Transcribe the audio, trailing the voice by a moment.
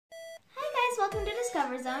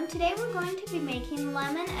Discover Zone. Today we're going to be making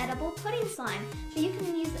lemon edible pudding slime, but you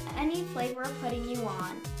can use any flavor of pudding you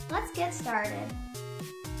want. Let's get started.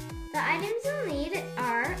 The items you'll need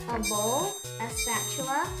are a bowl, a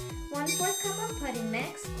spatula, 1/4 cup of pudding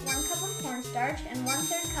mix, 1 cup of cornstarch, and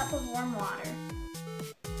 1/3 cup of warm water.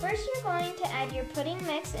 First you're going to add your pudding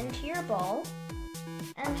mix into your bowl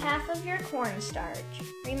and half of your cornstarch.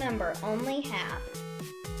 Remember, only half.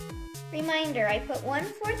 Reminder, I put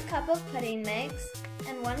 1/4 cup of pudding mix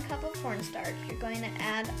and 1 cup of cornstarch. You're going to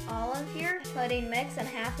add all of your pudding mix and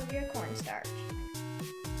half of your cornstarch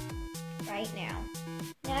right now.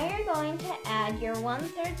 Now you're going to add your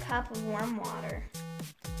 1/3 cup of warm water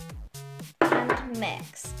and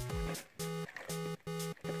mix.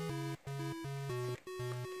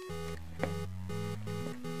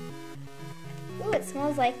 Ooh, it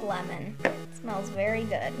smells like lemon. It smells very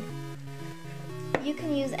good. You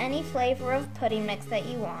can use any flavor of pudding mix that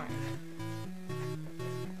you want.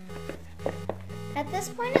 At this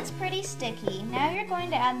point it's pretty sticky. Now you're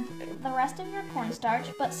going to add the rest of your cornstarch,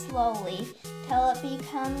 but slowly, till it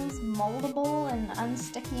becomes moldable and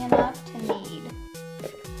unsticky enough to knead.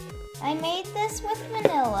 I made this with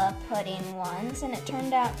vanilla pudding once and it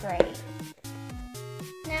turned out great.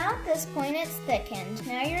 Now at this point it's thickened.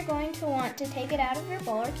 Now you're going to want to take it out of your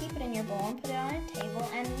bowl or keep it in your bowl and put it on a table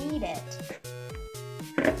and knead it.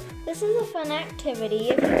 This is a fun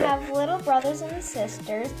activity if you have little brothers and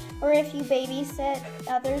sisters or if you babysit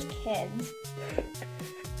others' kids.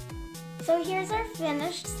 So here's our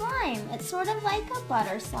finished slime. It's sort of like a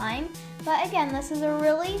butter slime, but again, this is a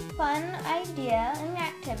really fun idea and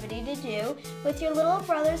activity to do with your little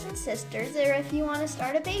brothers and sisters or if you want to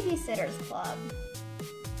start a babysitter's club.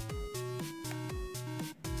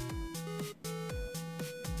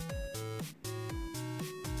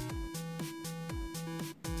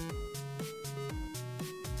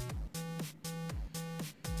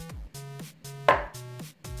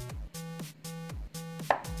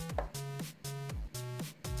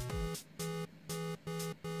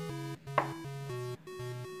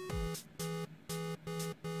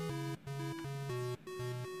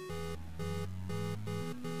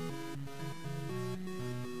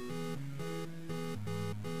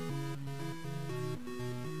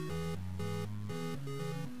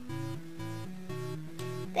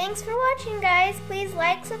 Thanks for watching, guys. Please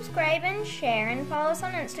like, subscribe, and share, and follow us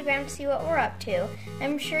on Instagram to see what we're up to.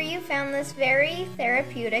 I'm sure you found this very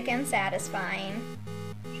therapeutic and satisfying.